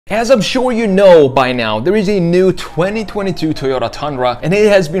As I'm sure you know by now, there is a new 2022 Toyota Tundra, and it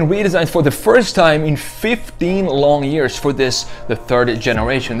has been redesigned for the first time in 15 long years for this, the third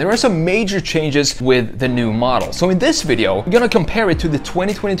generation. There are some major changes with the new model. So in this video, we're gonna compare it to the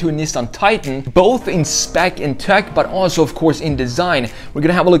 2022 Nissan Titan, both in spec and tech, but also of course in design. We're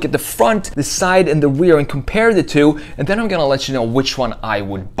gonna have a look at the front, the side, and the rear and compare the two, and then I'm gonna let you know which one I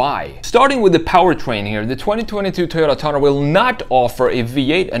would buy. Starting with the powertrain here, the 2022 Toyota Tundra will not offer a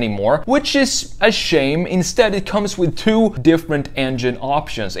V8 anymore, which is a shame. Instead, it comes with two different engine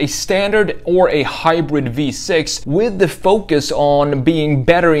options, a standard or a hybrid V6, with the focus on being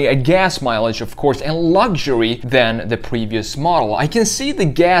better at gas mileage, of course, and luxury than the previous model. I can see the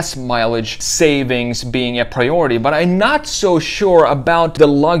gas mileage savings being a priority, but I'm not so sure about the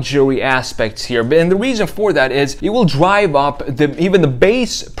luxury aspects here. And the reason for that is it will drive up even the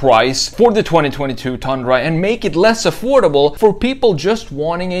base price for the 2022 Tundra and make it less affordable for people just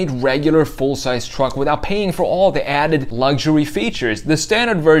wanting a regular full-size truck without paying for all the added luxury features. The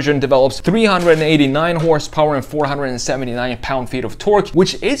standard version develops 389 horsepower and 479 pound-feet of torque,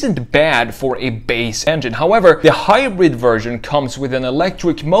 which isn't bad for a base engine. However, the hybrid version comes with an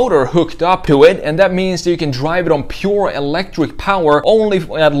electric motor hooked up to it, and that means that you can drive it on pure electric power only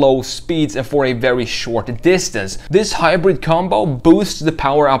at low speeds and for a very short distance. This hybrid combo boosts the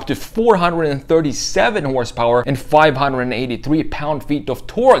power up to 437 horsepower and 583 pound-feet of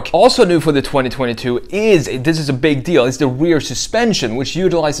torque. Also new for the 2022 this is a big deal, is the rear suspension, which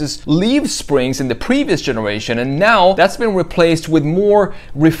utilizes leaf springs in the previous generation, and now that's been replaced with more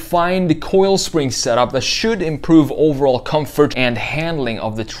refined coil spring setup that should improve overall comfort and handling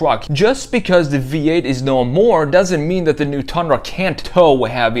of the truck. Just because the V8 is no more doesn't mean that the new Tundra can't tow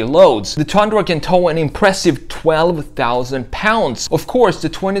heavy loads. The Tundra can tow an impressive 12,000 pounds. Of course, the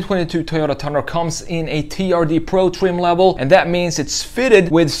 2022 Toyota Tundra comes in a TRD Pro trim level, and that means it's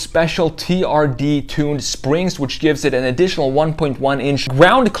fitted with special TRD tuned springs, which gives it an additional 1.1-inch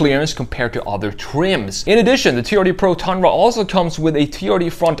ground clearance compared to other trims. In addition, the TRD Pro Tundra also comes with a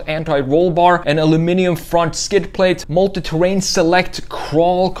TRD front anti-roll bar, an aluminum front skid plate, multi-terrain select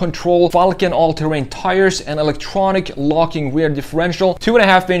crawl control, Falcon all-terrain tires, an electronic locking rear differential,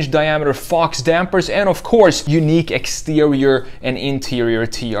 2.5-inch diameter Fox dampers, and of course, unique exterior and interior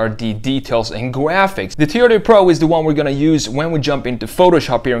TRD details and graphics. The TRD Pro is the one we're gonna use when we jump into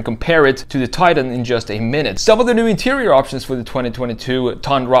Photoshop here and compare it to the Titan in just a minute. Some of the new interior options for the 2022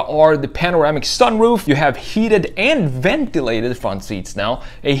 Tundra are the panoramic sunroof, you have heated and ventilated front seats now,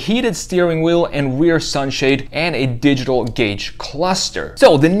 a heated steering wheel and rear sunshade, and a digital gauge cluster.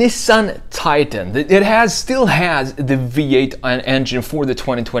 So the Nissan Titan, still has the V8 engine for the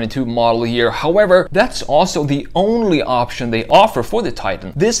 2022 model year. However, that's also the only option they offer for the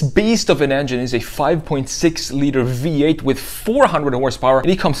Titan. This beast of an engine is a 5.6 liter V8 with 400 horsepower, and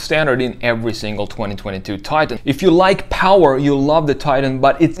it comes standard in every single 2022 Titan. If you like power, you'll love the Titan,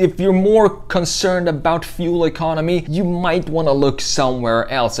 but if you're more concerned about fuel economy, you might want to look somewhere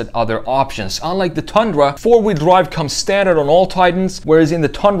else at other options. Unlike the Tundra, four-wheel drive comes standard on all Titans, whereas in the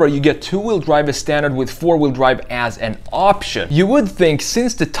Tundra you get two-wheel drive as standard with four-wheel drive as an option. You would think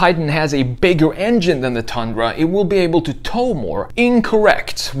since the Titan has a bigger engine than the Tundra, it will be able to tow more.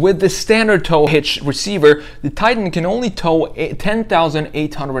 Incorrect. With the standard tow hitch receiver, the Titan can only tow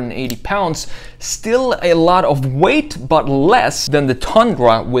 10,880 pounds, still a lot of weight, but less than the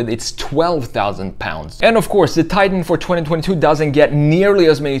Tundra with its 12,000 pounds. And of course, the Titan for 2022 doesn't get nearly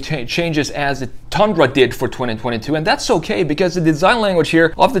as many changes as the Tundra did for 2022, and that's okay because the design language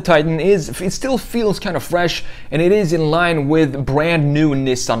here of the Titan it still feels kind of fresh, and it is in line with brand new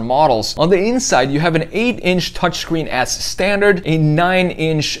Nissan models. On the inside, you have an 8-inch touchscreen as standard, a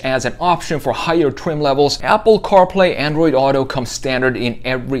 9-inch as an option for higher trim levels. Apple CarPlay, Android Auto comes standard in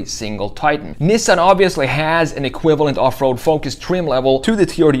every single Titan. Nissan obviously has an equivalent off-road focused trim level to the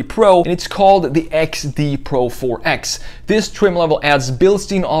TRD Pro, and it's called the XD Pro 4X. This trim level adds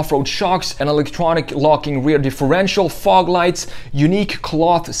built-in off-road shocks, an electronic locking rear differential, fog lights, unique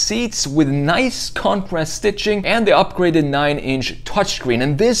cloth seats with nice contrast stitching, and the upgraded 9-inch touchscreen.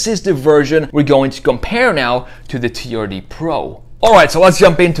 And this is the version we're going to compare now to the TRD Pro. Alright, so let's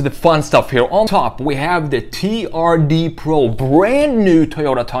jump into the fun stuff here. On top, we have the TRD Pro, brand new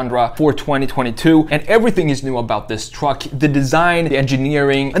Toyota Tundra for 2022, and everything is new about this truck. The design, the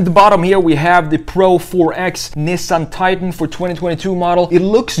engineering. At the bottom here, we have the Pro 4X Nissan Titan for 2022 model. It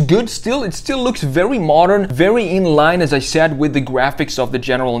looks good still. It still looks very modern, very in line, as I said, with the graphics of the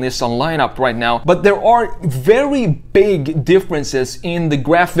general Nissan lineup right now. But there are very big differences in the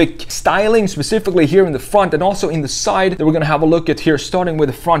graphic styling, specifically here in the front and also in the side, that we're gonna have a look at here, starting with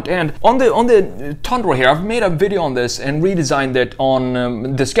the front end. On the Tundra here, I've made a video on this and redesigned it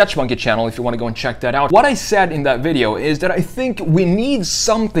on the Sketch Monkey channel if you want to go and check that out. What I said in that video is that I think we need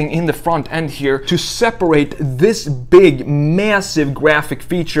something in the front end here to separate this big, massive graphic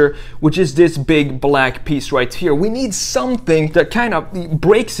feature, which is this big black piece right here. We need something that kind of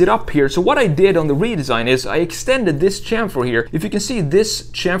breaks it up here. So what I did on the redesign is I extended this chamfer here. If you can see this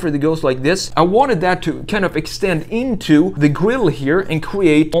chamfer that goes like this, I wanted that to kind of extend into the grille here and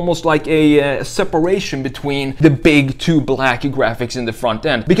create almost like a separation between the big two black graphics in the front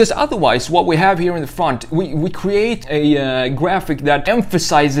end. Because otherwise, what we have here in the front, we create a graphic that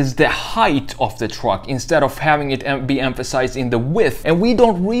emphasizes the height of the truck instead of having it be emphasized in the width. And we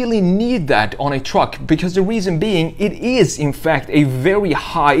don't really need that on a truck, because the reason being, it is in fact a very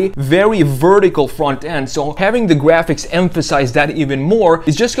high, very vertical front end. So having the graphics emphasize that even more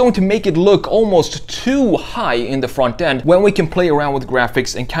is just going to make it look almost too high in the front end, when we can play around with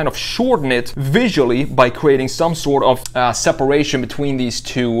graphics and kind of shorten it visually by creating some sort of separation between these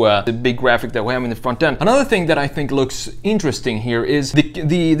two, the big graphic that we have in the front end. Another thing that I think looks interesting here is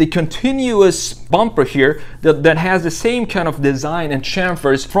the continuous bumper here that has the same kind of design and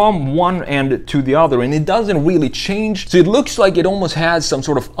chamfers from one end to the other, and it doesn't really change. So it looks like it almost has some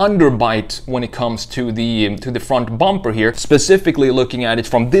sort of underbite when it comes to the front bumper here, specifically looking at it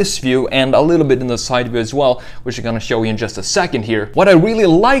from this view and a little bit in the side view as well, which I'm gonna show you in just a second here. What I really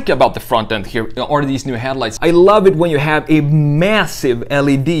like about the front end here are these new headlights. I love it when you have a massive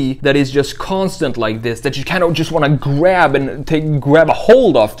LED that is just constant like this, that you kind of just want to grab and grab a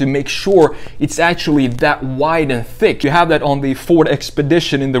hold of to make sure it's actually that wide and thick. You have that on the Ford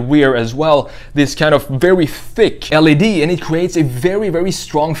Expedition in the rear as well, this kind of very thick LED, and it creates a very, very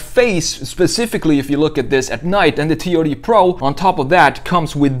strong face, specifically if you look at this at night. And the TRD Pro on top of that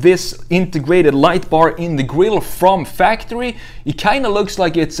comes with this integrated light bar in the grille from factory. It kind of looks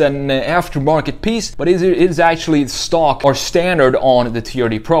like it's an aftermarket piece, but it is actually stock or standard on the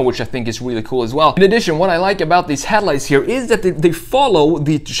TRD Pro, which I think is really cool as well. In addition, what I like about these headlights here is that they follow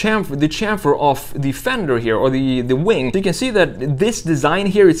the chamfer of the fender here, or the wing. So you can see that this design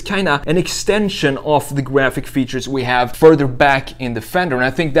here is kind of an extension of the graphic features we have further back in the fender, and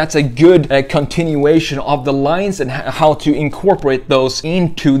I think that's a good continuation of the lines and how to incorporate those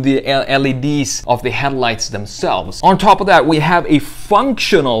into the LEDs of the headlights themselves. On top of that, we have a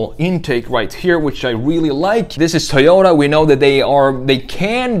functional intake right here, which I really like. This is Toyota. We know that they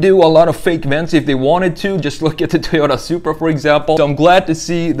can do a lot of fake vents if they wanted to. Just look at the Toyota Supra, for example. So I'm glad to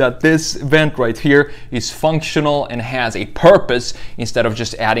see that this vent right here is functional and has a purpose, instead of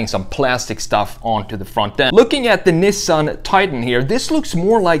just adding some plastic stuff onto the front end. Looking at the Nissan Titan here, this looks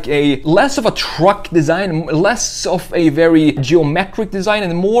more like less of a truck design, less of a very geometric design,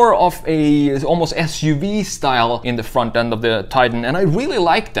 and more of a almost SUV style in the front end of the Titan, and I really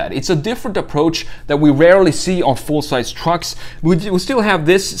like that. It's a different approach that we rarely see on full-size trucks. We still have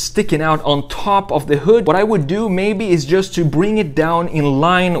this sticking out on top of the hood. What I would do maybe is just to bring it down in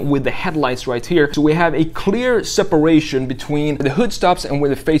line with the headlights right here, so we have a clear separation between the hood stops and where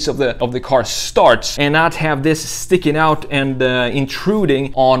the face of the car starts, and not have this sticking out and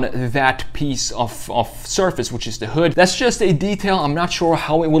intruding on that piece of surface, which is the hood. That's just a detail. I'm not sure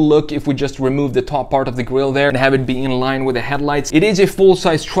how it will look if we just remove the top part of the grille there and have it be in line with the headlights. It is a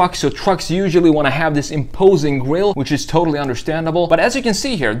full-size truck, so trucks usually want to have this imposing grille, which is totally understandable. But as you can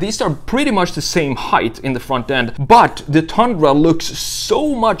see here, these are pretty much the same height in the front end, but the Tundra looks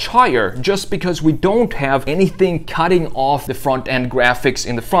so much higher just because we don't have anything cutting off the front end graphics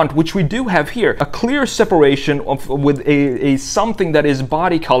in the front, which we do have here. A clear separation with a something that is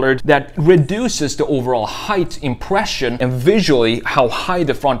body colored that reduces the overall height impression and visually how high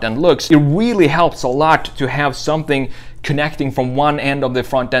the front end looks. It really helps a lot to have something connecting from one end of the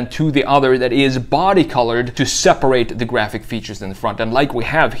front end to the other that is body colored to separate the graphic features in the front end, like we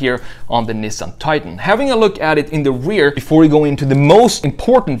have here on the Nissan Titan. Having a look at it in the rear before we go into the most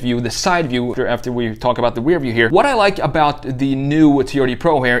important view, the side view, after we talk about the rear view here, what I like about the new TRD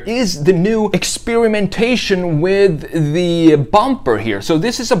Pro here is the new experimentation with the bumper here. So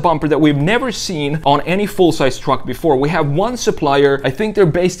this is a bumper that we've never seen on any full-size truck before. We have one supplier, I think they're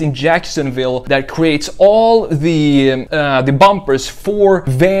based in Jacksonville, that creates all the bumpers for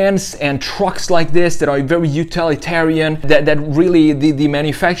vans and trucks like this that are very utilitarian, that really the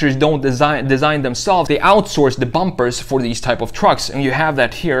manufacturers don't design themselves. They outsource the bumpers for these type of trucks, and you have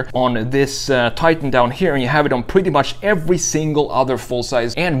that here on this Titan down here, and you have it on pretty much every single other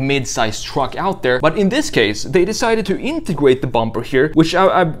full-size and mid-size truck out there. But in this case, they decided to integrate the bumper here, which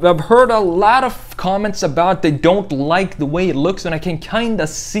I've heard a lot of comments about. They don't like the way it looks, and I can kind of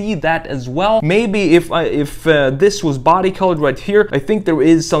see that as well. Maybe if this was body colored right here. I think there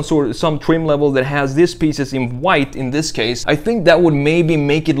is some trim level that has these pieces in white in this case. I think that would maybe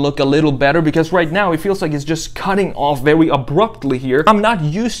make it look a little better, because right now it feels like it's just cutting off very abruptly here. I'm not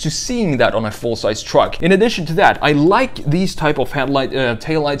used to seeing that on a full-size truck. In addition to that, I like these type of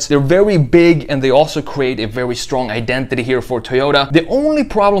taillights. They're very big and they also create a very strong identity here for Toyota. The only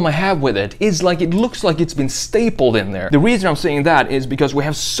problem I have with it is like it looks like it's been stapled in there. The reason I'm saying that is because we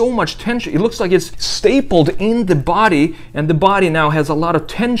have so much tension. It looks like it's stapled in the body, and the body now has a lot of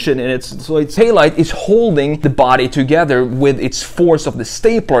tension in it, so its taillight is holding the body together with its force of the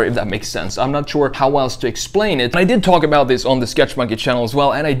stapler, if that makes sense. I'm not sure how else to explain it. And I did talk about this on the Sketch Monkey channel as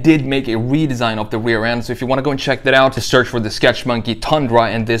well, and I did make a redesign of the rear end, so if you want to go and check that out, just search for the Sketch Monkey Tundra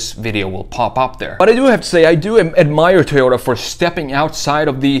and this video will pop up there. But I do have to say, I do admire Toyota for stepping outside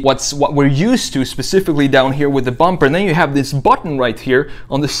of what we're used to, specifically down here with the bumper. And then you have this button right here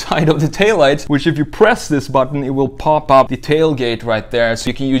on the side of the taillights, which if you press this button, it will pop up the tailgate right there, so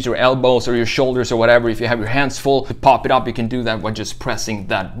you can use your elbows or your shoulders or whatever. If you have your hands full to pop it up, you can do that by just pressing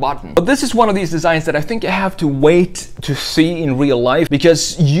that button. But this is one of these designs that I think I have to wait to see in real life,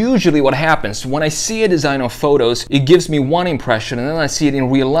 because usually what happens when I see a design on photos, it gives me one impression, and then I see it in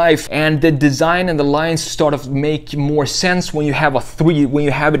real life, and the design and the lines sort of make more sense when you have it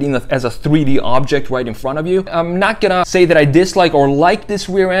as a 3D object right in front of you. I'm not gonna say that I dislike or like this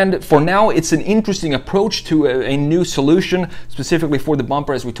rear end. For now, it's an interesting approach to a new solution, specifically for the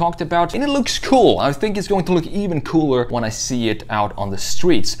bumper, as we talked about, and it looks cool. I think it's going to look even cooler when I see it out on the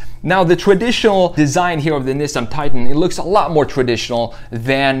streets. Now, the traditional design here of the Nissan Titan, it looks a lot more traditional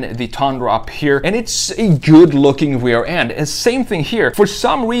than the Tundra up here, and it's a good looking rear end. And same thing here. For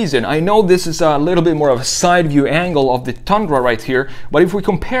some reason, I know this is a little bit more of a side view angle of the Tundra right here, but if we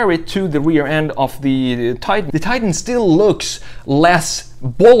compare it to the rear end of the Titan still looks less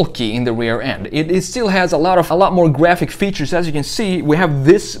bulky in the rear end. It still has a lot more graphic features. As you can see, we have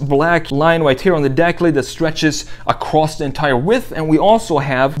this black line right here on the deck lid that stretches across the entire width, and we also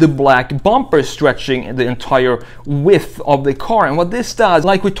have the black bumper stretching the entire width of the car. And what this does,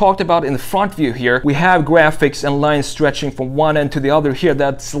 like we talked about in the front view here, we have graphics and lines stretching from one end to the other here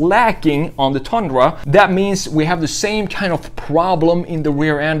that's lacking on the Tundra. That means we have the same kind of problem in the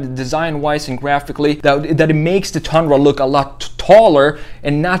rear end, design wise and graphically, that it makes the Tundra look a lot taller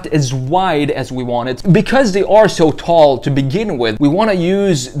and not as wide as we want it. Because they are so tall to begin with, we want to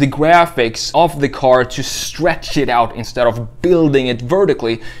use the graphics of the car to stretch it out instead of building it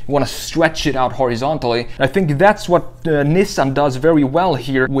vertically. We want to stretch it out horizontally. I think that's what Nissan does very well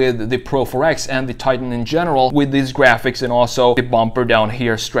here with the Pro 4X and the Titan in general, with these graphics, and also the bumper down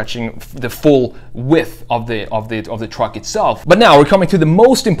here stretching the full width of the truck itself. But now we're coming to the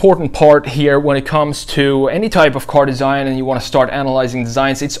most important part here when it comes to any type of car design and you want to start analyzing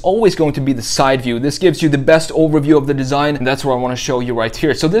designs. It's always going to be the side view. This gives you the best overview of the design, and that's what I want to show you right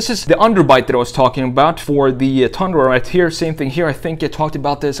here. So this is the underbite that I was talking about for the Tundra right here. Same thing here. I think I talked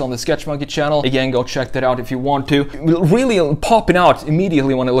about this on the Sketch Monkey channel. Again, go check that out if you want to. Really popping out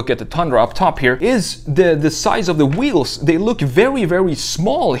immediately when I look at the Tundra up top here is the size of the wheels. They look very, very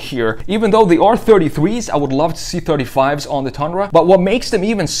small here. Even though they are 33s, I would love to see 35s on the Tundra. But what makes them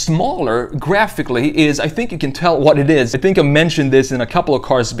even smaller graphically is, I think you can tell what it is. I think I mentioned this in a couple of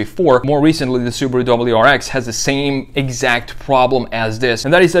cars before. More recently, the Subaru WRX has the same exact problem as this,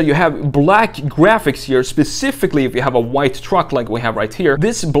 and that is that you have black graphics here. Specifically, if you have a white truck like we have right here,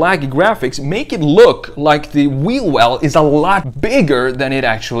 this black graphics make it look like the wheel well is a lot bigger than it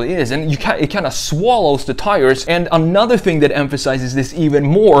actually is, and it kind of swallows the tires. And another thing that emphasizes this even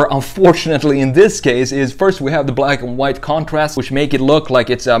more, unfortunately in this case, is first we have the black and white contrast, which make it look like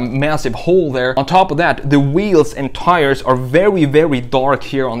it's a massive hole there. On top of that, the wheels and tires are very, very dark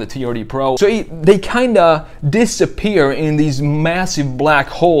here on the TRD Pro, so they kind of disappear in these massive black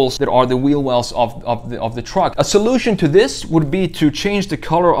holes that are the wheel wells of the truck. A solution to this would be to change the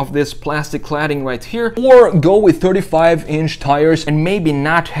color of this plastic cladding right here, or go with 35-inch tires and maybe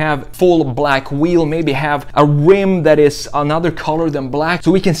not have full black wheel, maybe have a rim that is another color than black,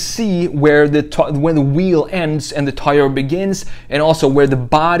 so we can see where when the wheel ends and the tire begins, and also where the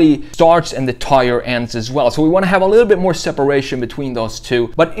body starts and the tire ends as well. So we want to have a little bit more separation between those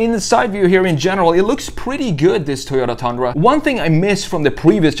two. But in the side view here in general, it looks pretty good, this Toyota Tundra. One thing I miss from the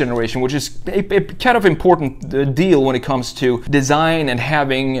previous generation, which is a kind of important deal when it comes to design and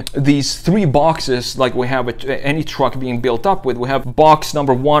having these three boxes like we have any truck being built up with. We have box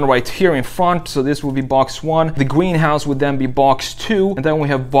number 1 right here in front, so this will be box 1. The greenhouse would then be box 2, and then we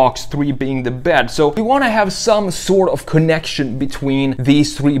have box 3 being the bed. So we want to have some sort of connection between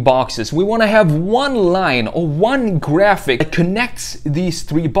these three boxes. We want to have one line or one graphic graphic that connects these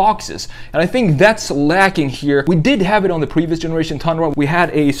three boxes. And I think that's lacking here. We did have it on the previous generation Tundra. We had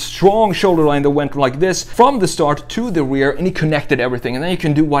a strong shoulder line that went like this from the start to the rear, and it connected everything. And then you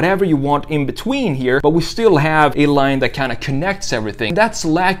can do whatever you want in between here, but we still have a line that kind of connects everything. That's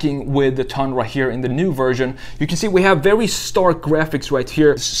lacking with the Tundra here in the new version. You can see we have very stark graphics right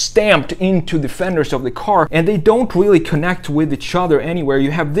here stamped into the fenders of the car, and they don't really connect with each other anywhere.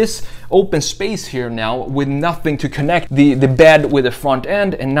 You have this open space here now with nothing to connect the bed with the front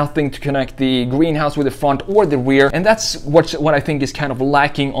end, and nothing to connect the greenhouse with the front or the rear, and that's what I think is kind of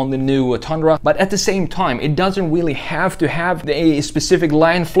lacking on the new Tundra. But at the same time, it doesn't really have to have a specific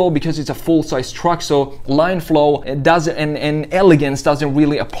line flow because it's a full-size truck, so line flow doesn't and elegance doesn't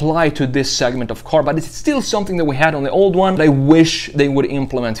really apply to this segment of car, but it's still something that we had on the old one that I wish they would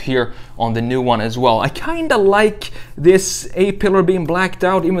implement here on the new one as well. I kind of like this A-pillar being blacked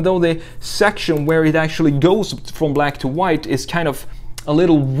out, even though the section where it actually goes from black to white is kind of a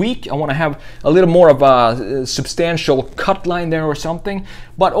little weak. I want to have a little more of a substantial cut line there or something.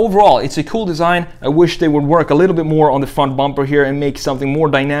 But overall, it's a cool design. I wish they would work a little bit more on the front bumper here and make something more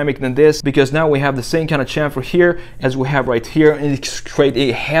dynamic than this, because now we have the same kind of chamfer here as we have right here, and it creates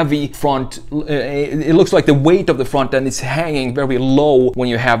a heavy front. It looks like the weight of the front end is hanging very low when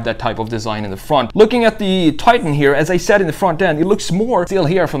you have that type of design in the front. Looking at the Titan here, as I said in the front end, it looks more still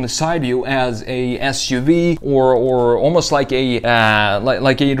here from the side view as a SUV or almost like a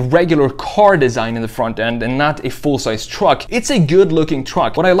like a regular car design in the front end and not a full-size truck. It's a good looking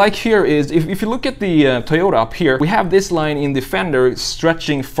truck. What I like here is if you look at the Toyota up here, we have this line in the fender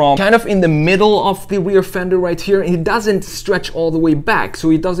stretching from kind of in the middle of the rear fender right here, and it doesn't stretch all the way back, so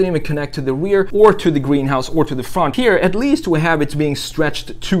it doesn't even connect to the rear or to the greenhouse or to the front. Here at least we have it being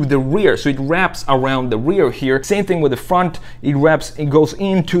stretched to the rear, so it wraps around the rear here. Same thing with the front, it goes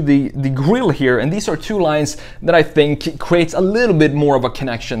into the grill here, and these are two lines that I think creates a little bit more of a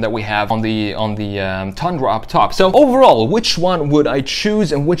connection that we have on the Tundra up top. So overall, which one would I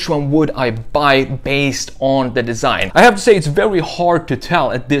choose and which one would I buy based on the design? I have to say it's very hard to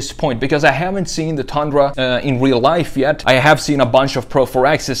tell at this point because I haven't seen the Tundra in real life yet. I have seen a bunch of Pro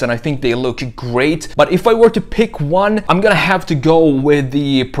 4X's and I think they look great, but if I were to pick one, I'm gonna have to go with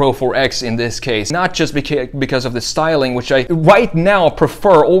the Pro 4X in this case. Not just because of the styling, which I right now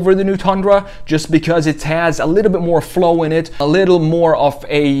prefer over the new Tundra, just because it has a little bit more flow in it, a little more of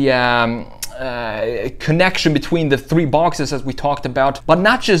a connection between the three boxes as we talked about. But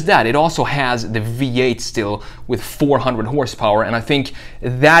not just that, it also has the V8 still with 400 horsepower, and I think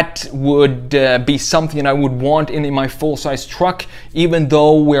that would be something I would want in my full-size truck, even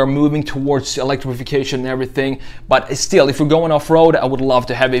though we're moving towards electrification and everything. But still, if we're going off-road, I would love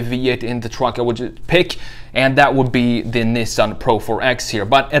to have a V8 in the truck I would pick, and that would be the Nissan Pro 4X here.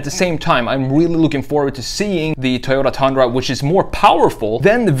 But at the same time, I'm really looking forward to seeing the Toyota Tundra, which is more powerful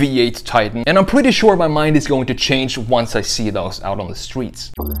than the V8 Titan, and I'm pretty sure my mind is going to change once I see those out on the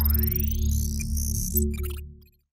streets.